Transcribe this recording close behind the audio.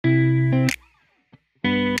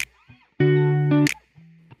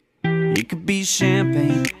be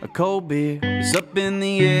champagne, a cold beer is up in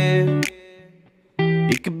the air.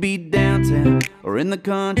 It could be downtown or in the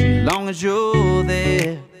country, long as you're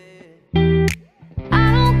there.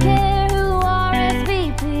 I don't care who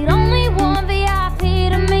RSVP'd, only one VIP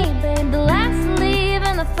to me, babe. The last to leave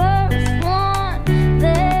and the first one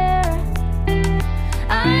there.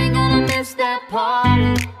 I ain't gonna miss that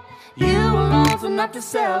party. You alone's enough to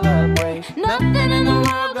celebrate. Nothing in the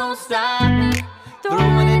world gonna stop me.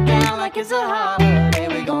 Throwing it down like it's a holiday.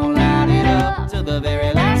 We gon' light it up to the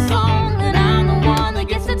very last song, and I'm the one that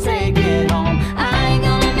gets to take it home. I ain't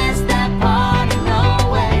gonna miss that party, no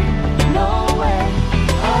way, no way.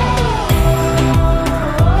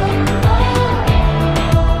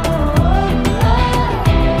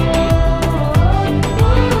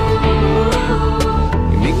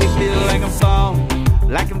 You make me feel like I'm falling,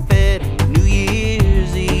 like confetti, New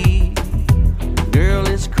Year's Eve. Girl,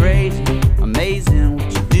 it's crazy, amazing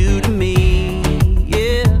what you do to me,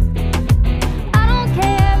 yeah. I don't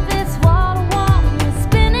care if it's wall to wall, you're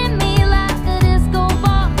spinning me like a disco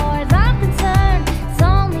ball. Far as I'm concerned, it's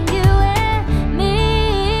only you and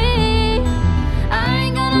me. I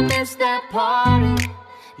ain't gonna miss that party.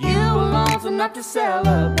 You alone's enough to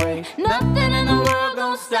celebrate. Nothing in the world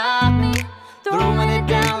gonna stop me. Throwing it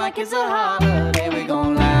down like it's a holiday. We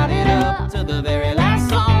gon' light it up to the very last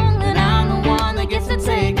song, and I'm the one that gets to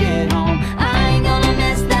take it home. I ain't gonna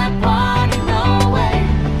miss that party, no way,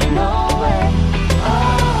 no way.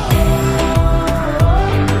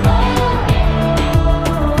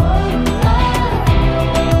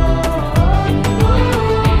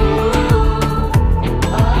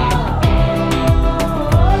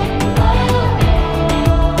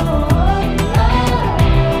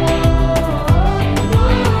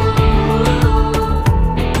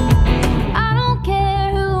 I don't care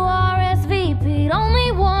who RSVP'd,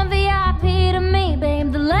 only one VIP to me,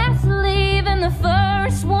 babe. The last to leave and the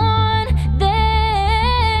first one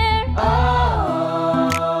there.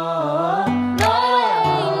 No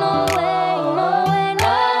way, no way, no way,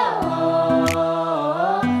 no.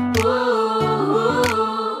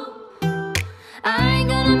 I ain't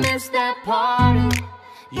gonna miss that party.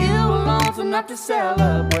 You alone's enough to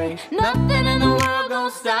celebrate. Nothing in the world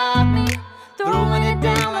gonna stop me. Throwing it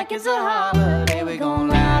down like it's a holiday. We gon'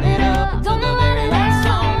 light it up to the very last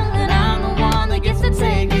song, and I'm the one that gets to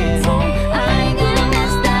take it home. I ain't gonna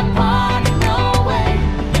miss that party, no way,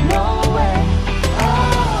 no way.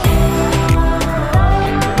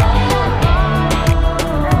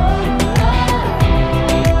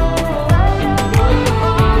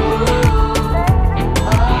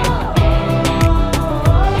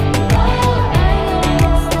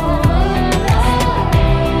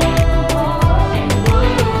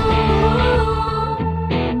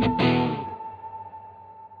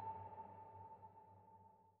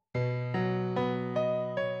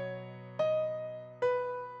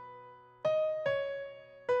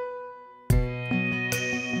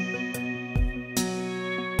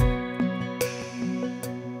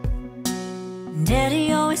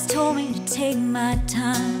 Daddy always told me to take my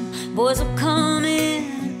time. Boys will come in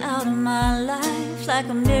and out of my life like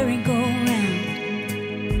a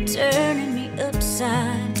merry-go-round, turning me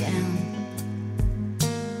upside down.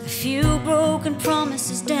 A few broken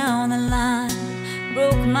promises down the line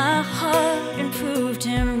broke my heart and proved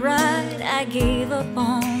him right. I gave up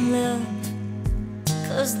on love,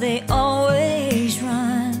 'cause they always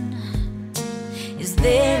run. Is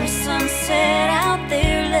there a sunset out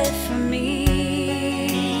there left for me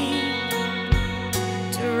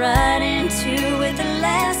to ride into with the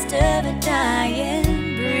last of a dying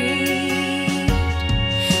breed?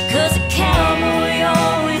 'Cause a cowboy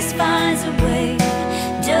always finds a way,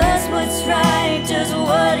 does what's right, does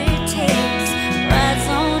what it takes, rides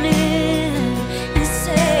on in and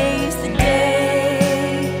saves the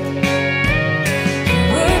day. He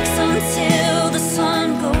works until the sun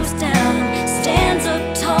goes down, stands up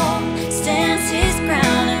tall, stands his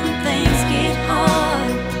ground, and when things get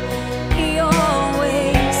hard, he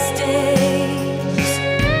always stays.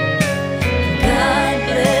 God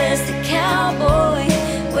bless the cowboy,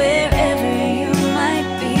 wherever you might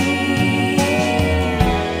be.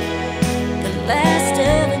 The last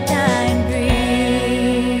of a dying breed.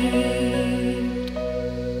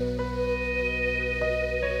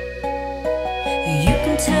 You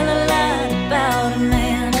can tell a lot about a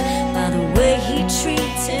man by the way he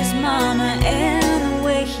treats his mama and the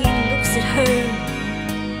way he looks at her.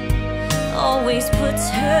 Always puts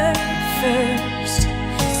her first.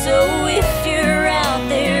 So if you're out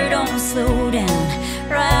there, don't slow down.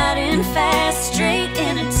 Riding fast straight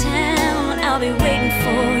into town, I'll be waiting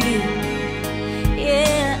for you.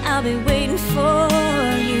 Yeah, I'll be waiting for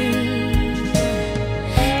you.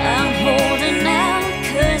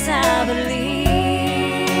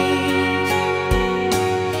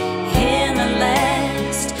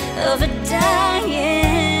 of a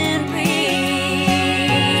dying breed.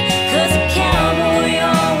 'Cause a cowboy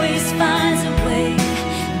always finds a way,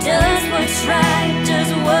 does what's right,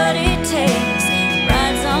 does what it takes,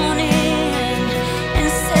 rides on in and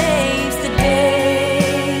saves the day.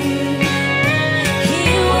 He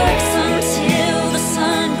works until the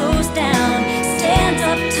sun goes down, stands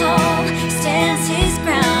up tall, stands his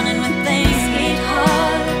ground, and when things get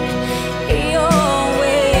hard, he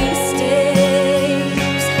always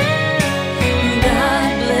stays. God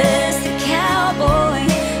bless the cowboy,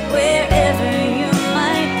 wherever you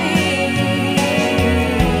might be,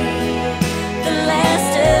 the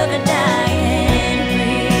last of a dying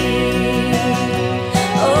breed.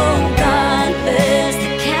 Oh, God bless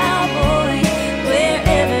the cowboy,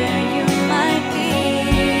 wherever you might be,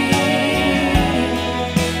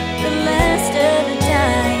 the last of a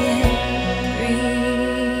dying breed.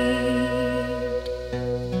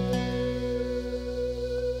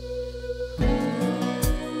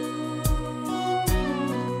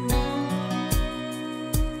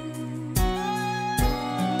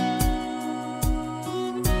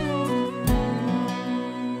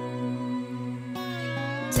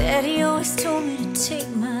 Daddy always told me to take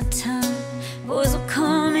my time. Boys will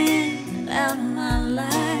come in and out of my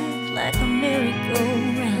life like a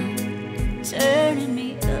merry-go-round, turning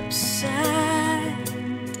me upside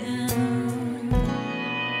down.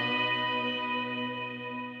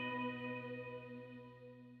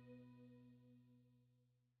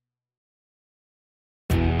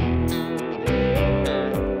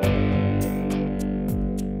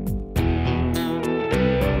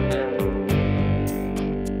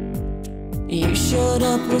 You showed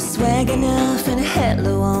up with swag enough and a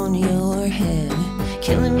halo on your head,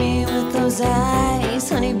 killing me with those eyes,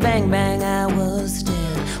 honey, bang, bang, I was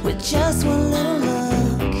dead. With just one little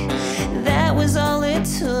look, that was all it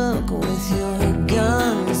took, with your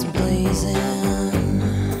guns blazing.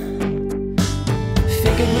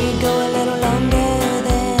 Figured we'd go a little longer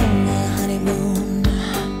than a honeymoon,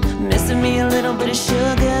 missing me a little bit of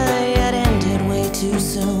sugar, yet ended way too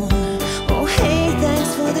soon. Oh, hey,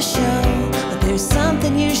 thanks for the show, but there's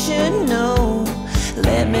something you should know.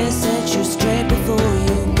 Let me set you straight before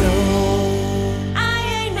you go. I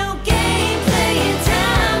ain't no game playing,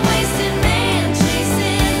 time wasting, man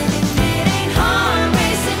chasing. It ain't hard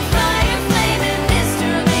racing, fire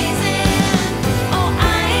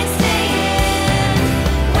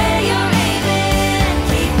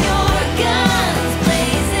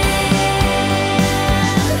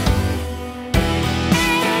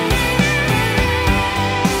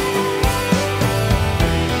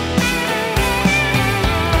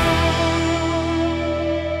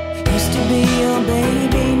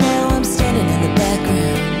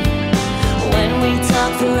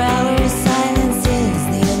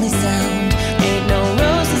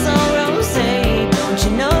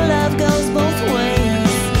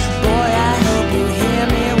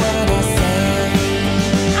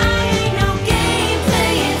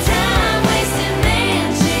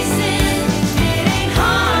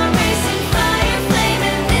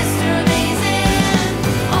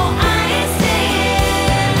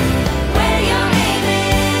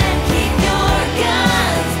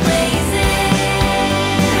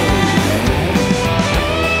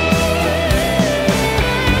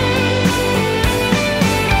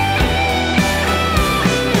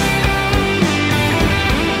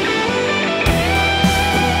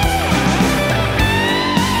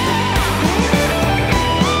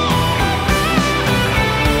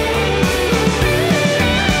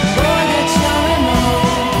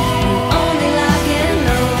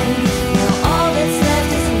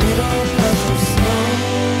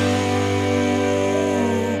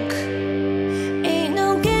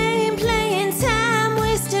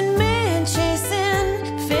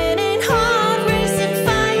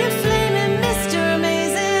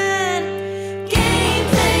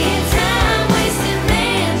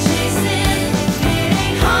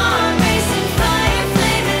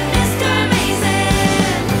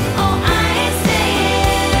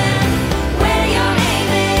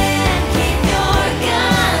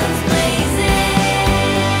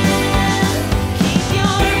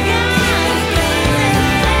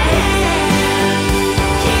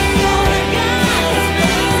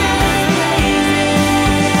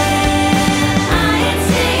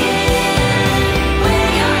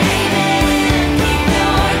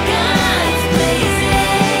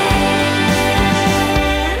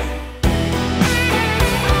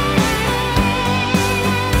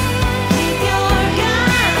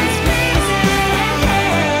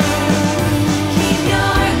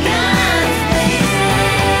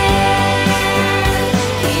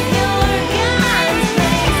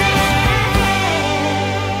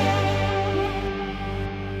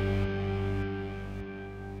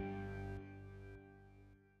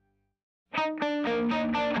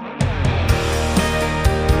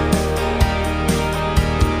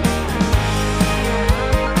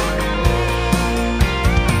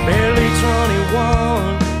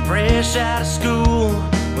fresh out of school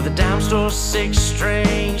with a dime store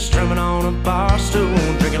 6-string, strumming on a bar stool,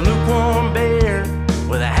 drinking lukewarm beer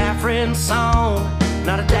with a half-written song.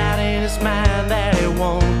 Not a doubt in his mind that it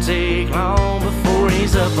won't take long before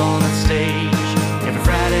he's up on the stage every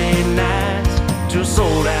Friday night to a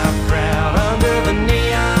sold-out crowd under the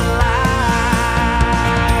neon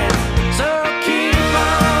lights. So keep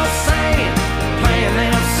on singing, playing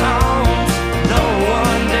them songs. Know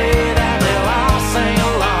one day that they'll all sing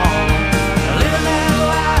along, living that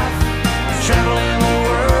life, traveling the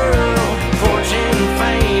world, fortune,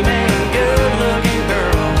 fame, and good-looking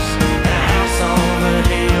girls, and a house on the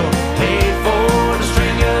hill paid for the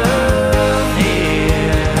string of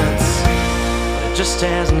hits. But it just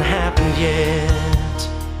hasn't happened yet.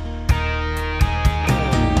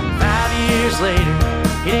 5 years later,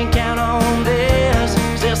 he didn't count on this,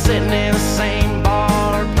 still sitting in the same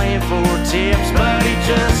bar playing for tips. But he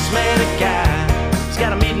just met a guy, he's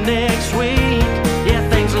got a meeting next week. Yeah,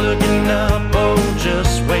 things are looking up, oh,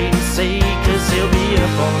 just wait and see, 'cause he'll be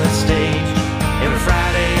up on that stage every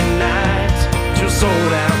Friday night to a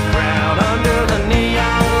sold-out crowd under the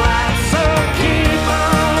neon lights. So keep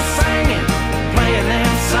on singing, playing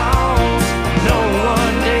them songs. Know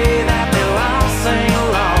one day that they'll all sing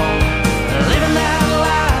along, living that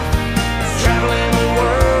life, traveling the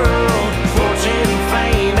world, fortune,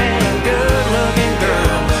 fame, and good-looking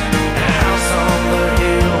girls, and a house on the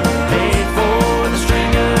hill paid for the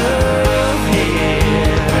string of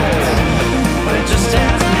hits. But it just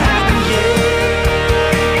hasn't happened yet.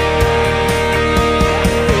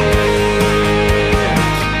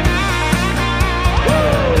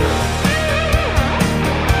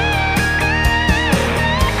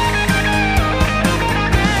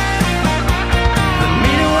 The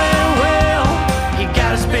meeting went well, he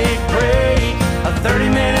got his big break, a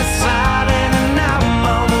 30-minute slide and an album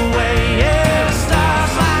on the way. Yeah, the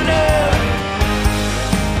stars lined up,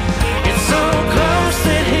 it's so close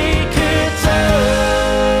that he could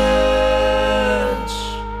touch.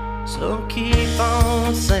 So keep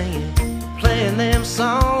on singing, playing them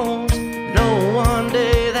songs. Know one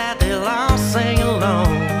day that they'll all sing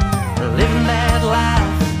along, living that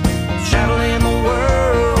life, traveling the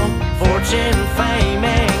world, fortune, fame,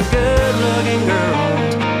 and good-looking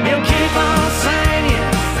girls. He'll keep on singing,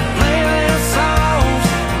 playing them songs.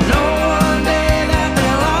 Know one day that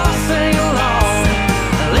they'll all sing along,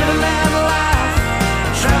 living that life,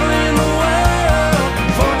 traveling the world,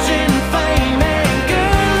 fortune, fame, and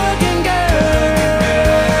good-looking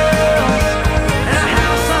girls, and a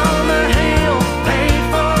house on the hill paid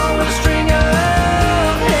for with a string of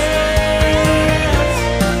hits,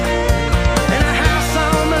 and a house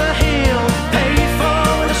on the hill paid for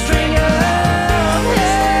with a string of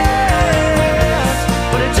hits.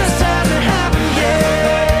 But it just hasn't happened yet.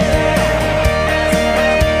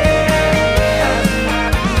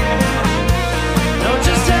 No, it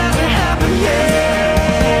just hasn't happened yet.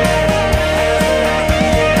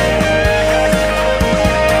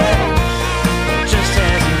 Just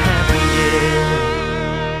hasn't happened yet.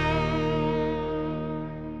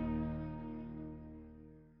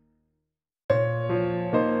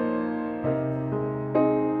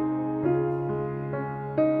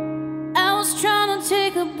 I was trying to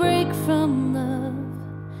take a break from love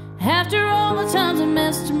after all the times I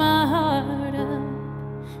messed my heart up,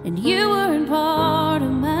 and you weren't part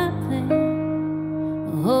of my plan.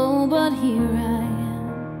 Oh, but here I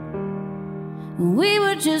am. We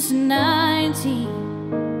were just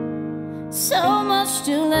 19, so much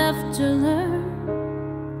still left to learn.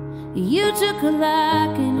 You took a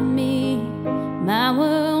liking to me, my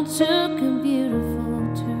world took a beautiful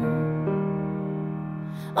turn.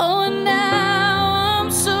 Oh, and now I'm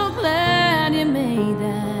so glad you made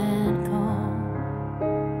that call,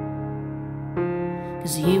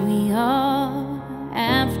 'cause here we are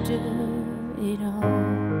after it all.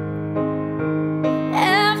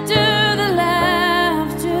 After the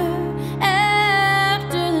laughter,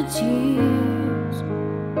 after the tears,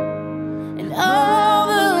 and all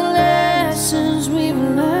the lessons we've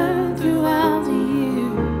learned throughout the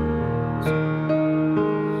years,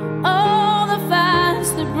 all the fights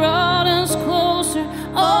that brought us closer,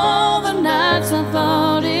 all the nights I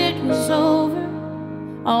thought it was over,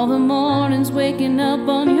 all the mornings waking up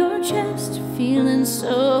on your chest feeling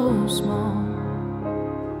so small,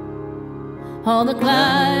 all the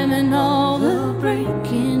climbing, all the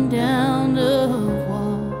breaking down of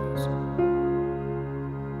walls.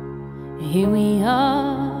 Here we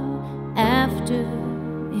are after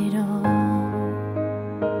it all.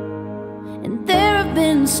 And there have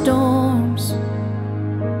been storms,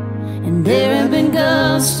 and there have been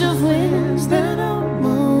gusts of winds that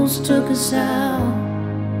almost took us out.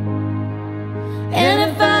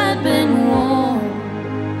 And if I'd been warm,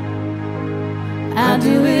 I'd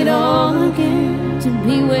do it all again to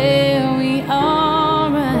be where we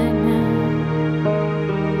are right now.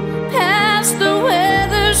 Past the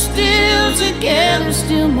weather, still together,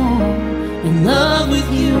 still more in love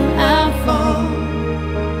with you I fall.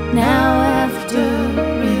 Now after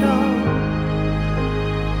it all,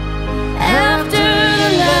 after the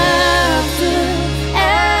laughter,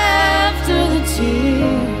 after the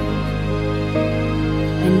tears,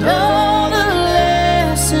 and all the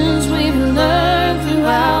lessons we've learned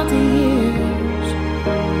throughout the years,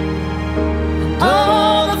 and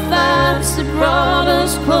all the fights that brought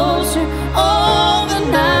us closer, all the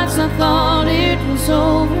nights I thought it was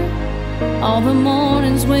over, all the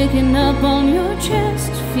mornings waking up on your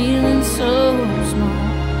chest feeling so small,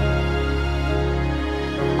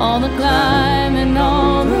 all the climbing,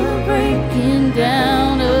 all the breaking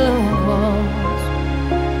down of walls.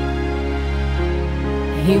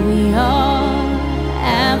 Here we are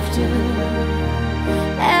after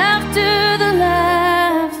the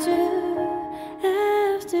laughter,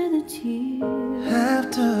 after the tears,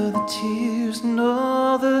 After the tears and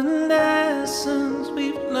all the lessons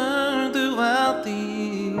we've learned throughout the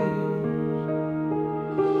years,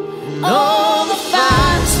 and all the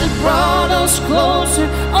fights that brought us closer,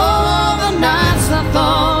 all the nights I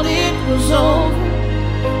thought it was over,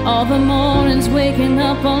 all the mornings waking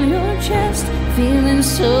up on your chest feeling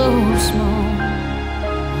so small.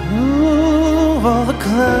 ooh, all the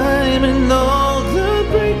climbing, all the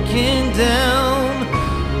breaking down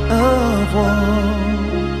of walls.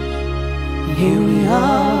 Here we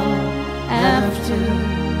are after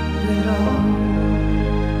it all.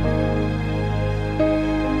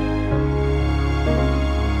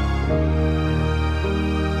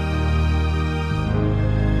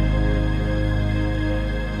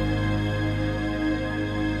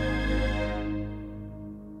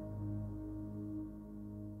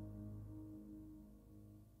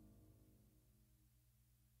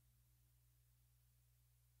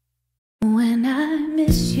 When I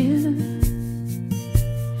miss you,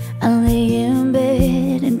 I lay in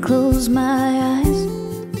bed and close my eyes,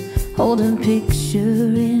 hold a picture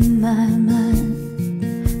in my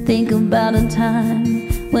mind, think about a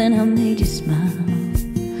time when I made you smile.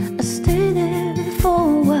 I stay there for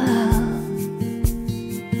a while.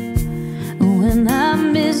 When I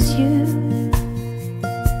miss you,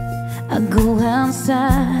 I go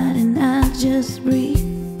outside and I just breathe.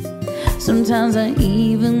 Sometimes I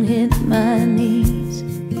even hit my knees,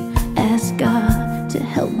 ask God to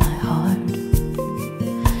help my heart,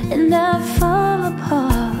 and I fall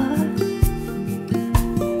apart.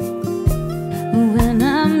 When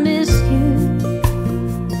I miss you,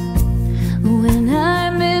 when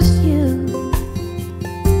I miss you,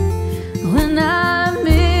 when I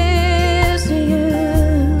miss you,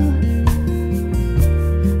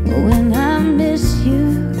 when I miss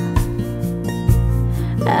you,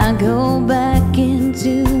 I go back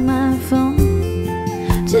into my phone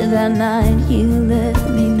to that night you let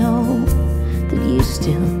me know that you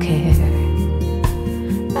still care.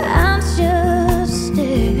 I just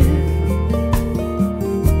stare.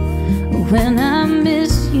 When I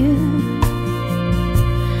miss you,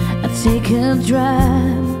 I take a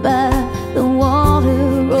drive by the water,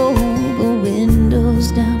 roll the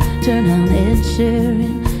windows down, turn on Ed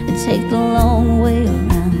Sheeran and take the long way around.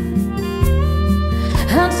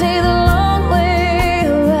 I'll take the long way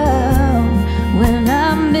around. When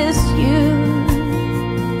I miss you,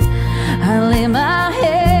 I lay my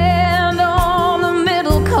hand on the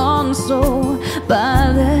middle console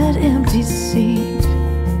by that empty seat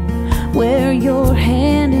where your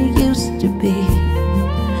hand used to be.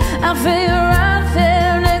 I feel you're right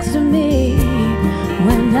there next to me.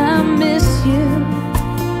 When I miss you,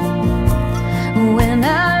 when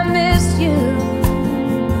I miss you,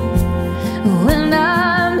 when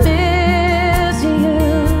I miss you,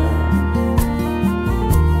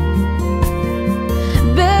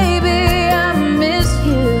 baby, I miss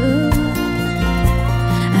you.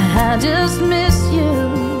 I just miss you.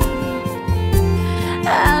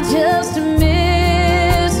 I just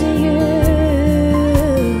miss you.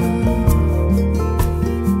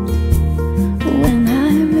 When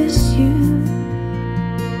I miss you,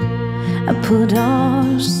 I put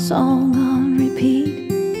our song on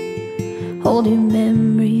repeat, hold your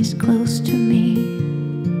memories close to me,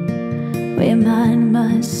 remind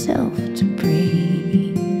myself to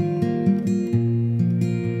breathe.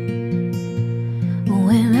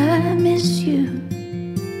 When I miss you,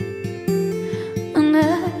 when I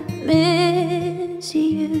miss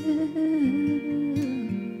you.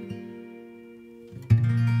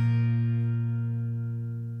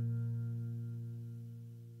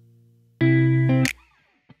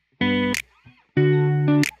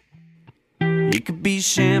 could be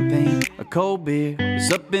champagne or cold beer,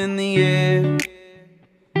 it's up in the air.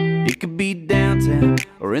 It could be downtown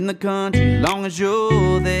or in the country, as long as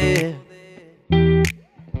you're there.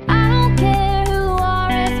 I don't care who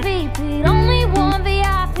RSVP'd, only one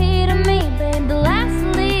VIP to me, babe. The last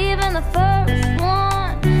to leave and the first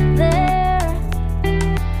one there.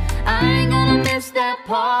 I ain't gonna miss that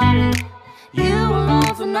party. You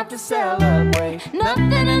alone's enough to celebrate.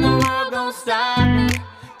 Nothing in the world gonna stop me,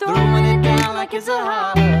 throwing it down like it's a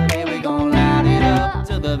holiday. We gon' light it up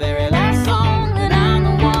to the very last song, and I'm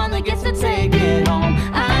the one that gets to take it home.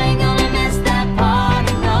 I ain't gonna miss that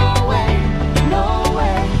party, no way, no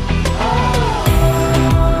way.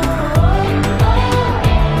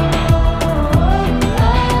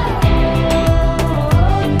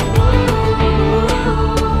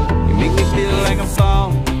 You make me feel like I'm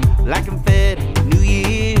falling, like I'm fed New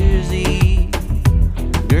Year's Eve.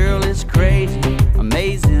 Girl, it's crazy,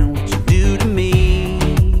 amazing what you do to me,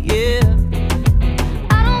 yeah.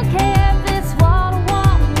 I don't care if it's wall to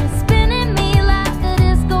wall, you're spinning me like a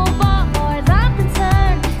disco ball. Far as I'm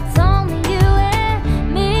concerned, it's only you and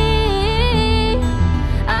me.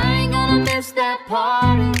 I ain't gonna miss that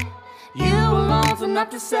party. You alone's enough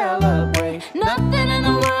to celebrate. Nothing in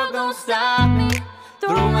the world gonna stop me,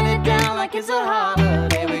 throwing it down like it's a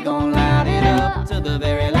holiday. We gon' light it up to the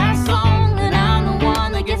very last song, and I'm the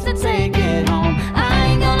one that gets to take it home. I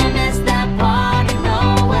ain't gonna miss that party,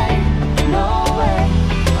 no way, no way.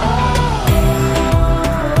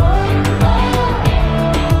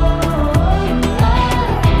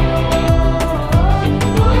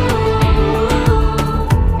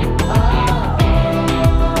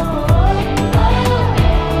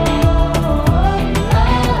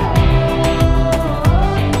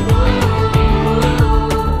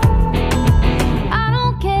 I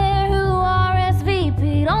don't care who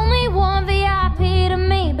RSVP'd, only one VIP to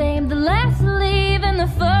me, babe. The last to leave and the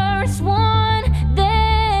first one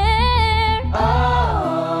there. No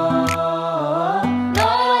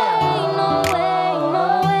way, no way, no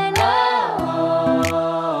way, no.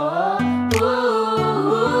 Ooh.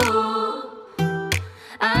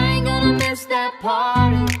 I ain't gonna miss that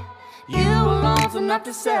party. You alone's enough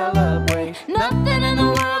to celebrate. Nothing in the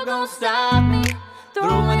world gonna stop me,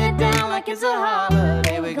 throwing it down like it's a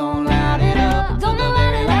holiday. We gon' light it up to the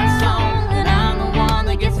very last song, and I'm the one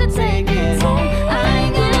that gets to take it home. I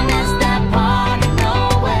ain't gonna miss that party, no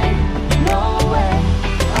way, no way.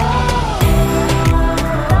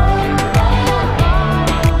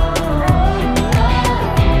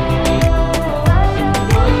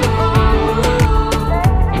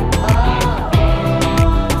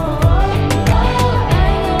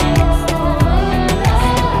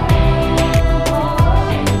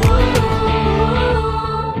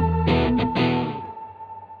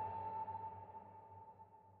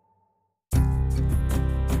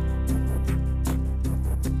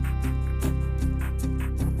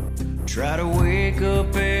 Try to wake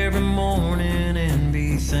up every morning and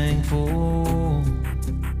be thankful.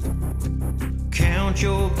 Count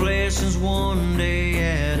your blessings one day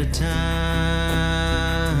at a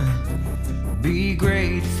time. Be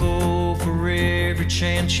grateful for every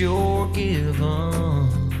chance you're given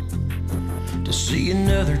to see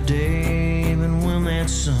another day, even when that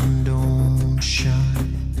sun don't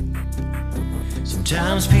shine.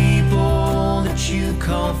 Sometimes people that you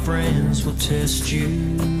call friends will test you,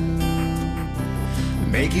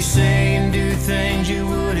 make you say and do things you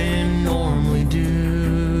wouldn't normally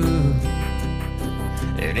do.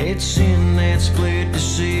 And it's in that split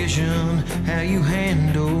decision, how you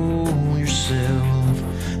handle yourself,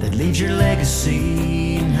 that leaves your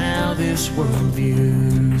legacy and how this world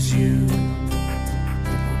views you.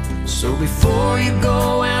 So before you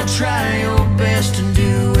go out, try your best and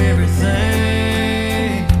do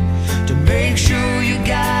everything to make sure you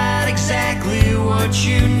got exactly what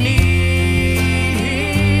you need.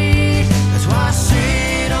 That's why I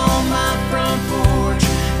sit on my front porch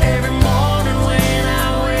every morning when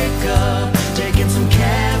I wake up, taking some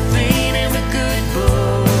caffeine and a good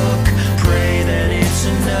book. Pray that it's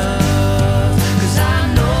enough, 'cause I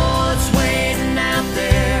know it's waiting out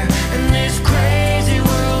there in this crazy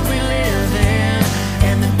world we live in,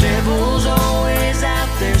 and the devil's always out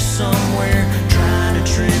there somewhere trying to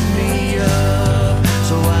trip me up.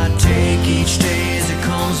 So I take each day as it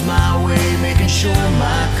comes my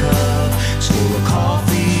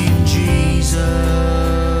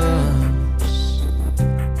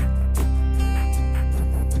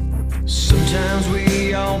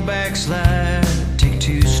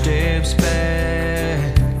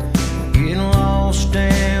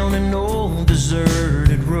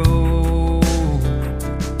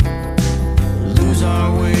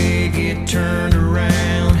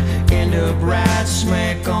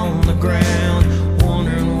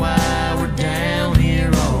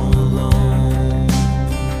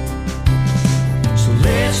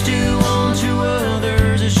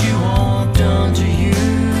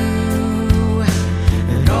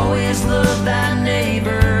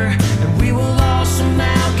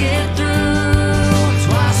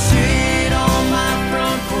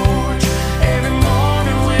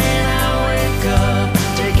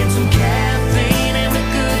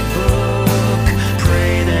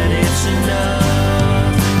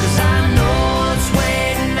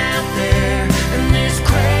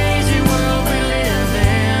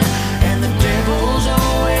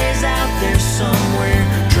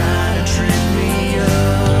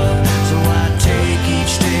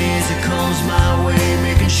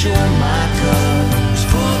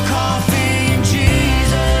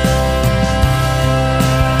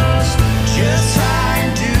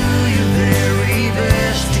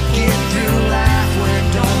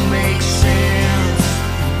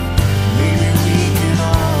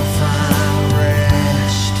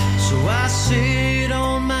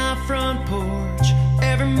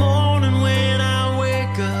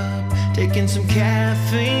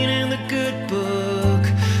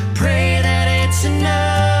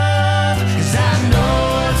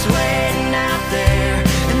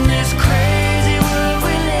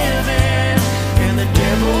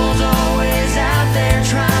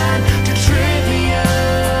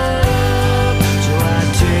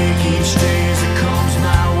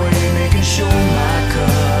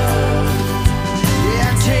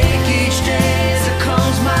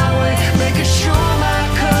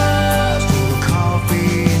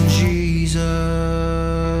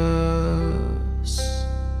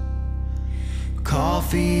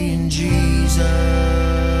coffee and Jesus.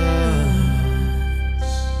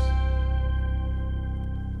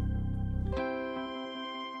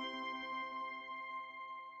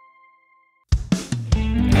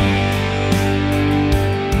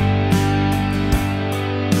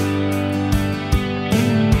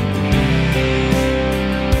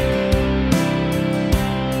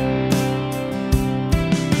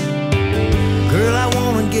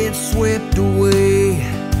 Swept away,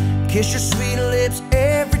 kiss your sweet lips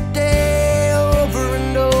every day, over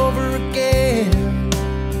and over again.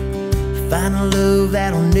 Find a love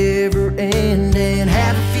that'll never end, and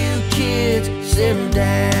have a few kids, settle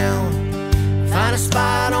down. Find a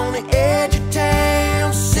spot on the edge of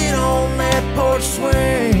town, sit on that porch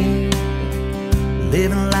swing,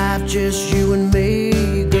 living life just you and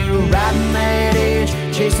me, girl. Riding that edge,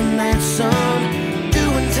 chasing that sun,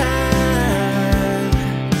 doing time,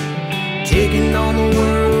 taking on the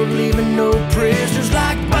world, leaving no prisoners,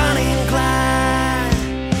 like Bonnie and Clyde.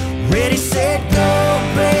 Ready, set, go,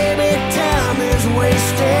 baby, time is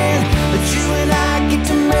wasting, but you and I get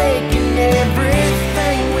to making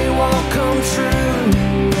everything we want come true.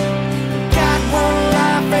 Got one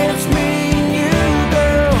life and it's me and you,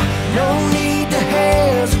 girl. No need to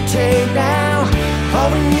hesitate now. All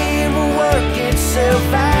we need will work itself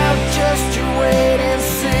out. Just you wait and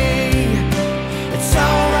see. It's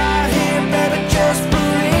alright here, baby, just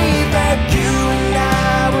believe that you and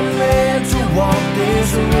I were meant to walk this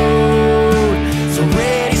road. So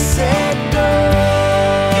ready, set, go.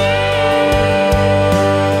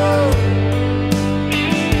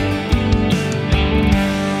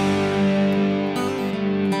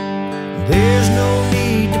 There's no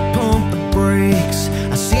need to pump the brakes.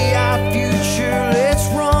 I see our future, let's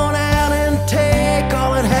run out and take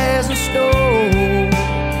all it has in store.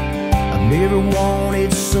 I've never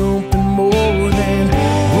wanted something more than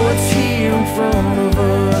what's here in front of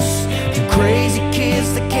us. Two crazy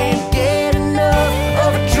kids that can't get enough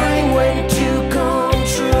of a dream waiting to come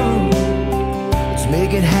true. Let's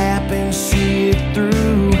make it happen, see it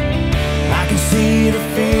through. I can see the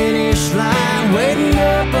finish line waiting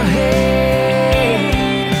up ahead.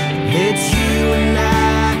 It's you and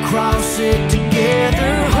I cross it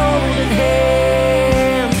together, holding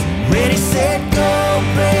hands. Ready, set, go,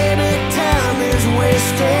 baby, time is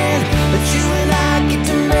wasting, but you and I get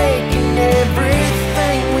to making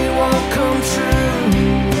everything we want come true.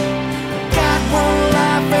 Got one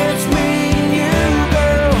life and it's me and you,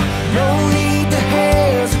 girl. No need to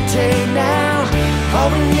hesitate now. All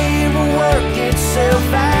we need will work itself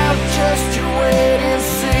out. Just you wait and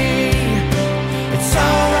see. It's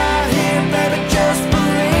alright here, baby, just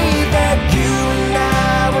believe that you and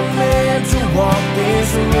I were meant to walk this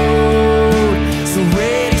road. So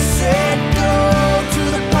ready, set, go. To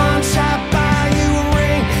the pawn shop, buy you a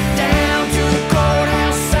ring. Down to the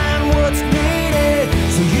courthouse, sign what's needed,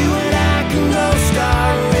 so you and I can go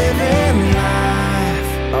start living life.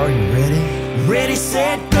 Are you ready? Ready,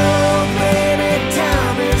 set, go, baby,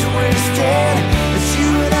 time is wasted, but you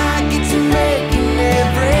and I get to making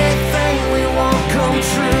everything we want come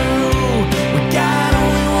true. We got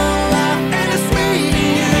only one life and it's me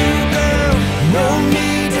and you, girl. No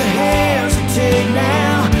need to hesitate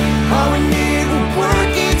now. All we need will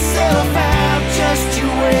work itself out. Just you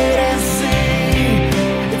wait and see.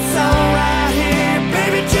 It's alright here,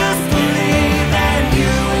 baby, just believe that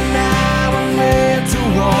you and I were meant to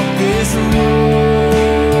walk this road.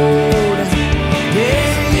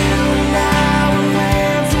 Yeah, you and I were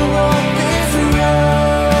meant to walk this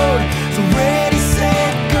road. So ready,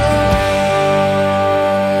 set, go.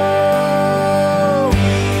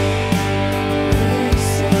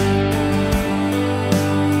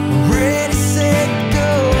 Ready, set,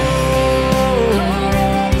 go.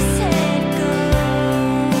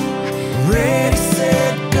 Ready,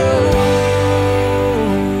 set, go.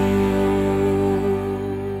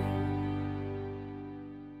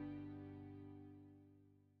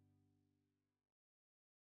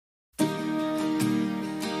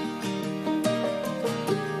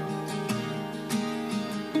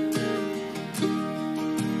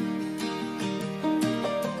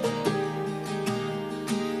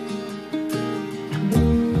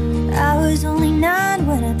 I was only 9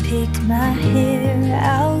 when I picked my hair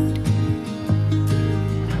out.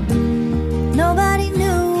 Nobody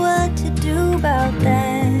knew what to do about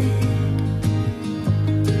that.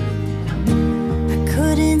 I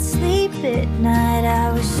couldn't sleep at night,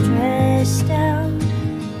 I was stressed